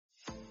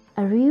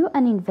Are you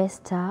an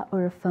investor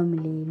or a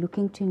family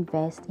looking to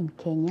invest in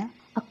Kenya?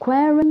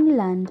 Acquiring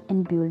land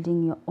and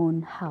building your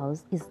own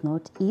house is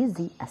not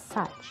easy as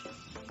such.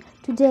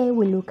 Today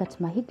we look at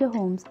Mahiga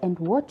Homes and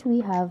what we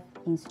have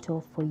in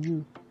store for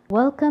you.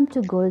 Welcome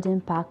to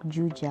Golden Park,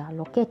 Juja,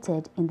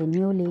 located in the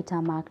newly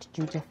tarmacked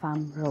Juja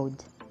Farm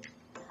Road.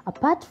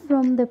 Apart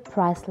from the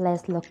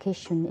priceless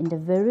location and the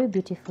very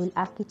beautiful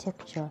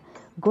architecture,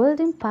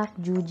 Golden Park,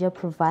 Juja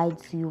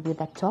provides you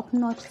with a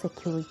top-notch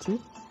security,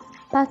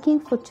 parking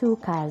for 2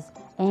 cars,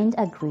 and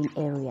a green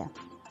area.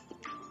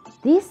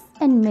 This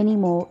and many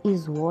more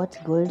is what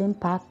Golden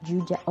Park,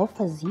 Juja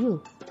offers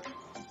you.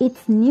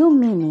 Its new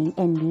meaning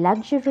and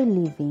luxury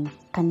living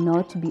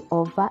cannot be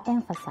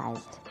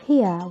overemphasized.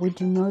 Here, we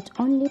do not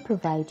only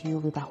provide you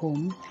with a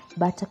home,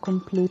 but a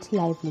complete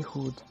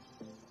livelihood.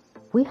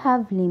 We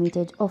have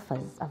limited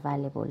offers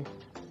available.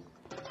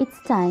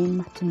 It's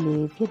time to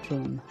live your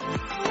dream.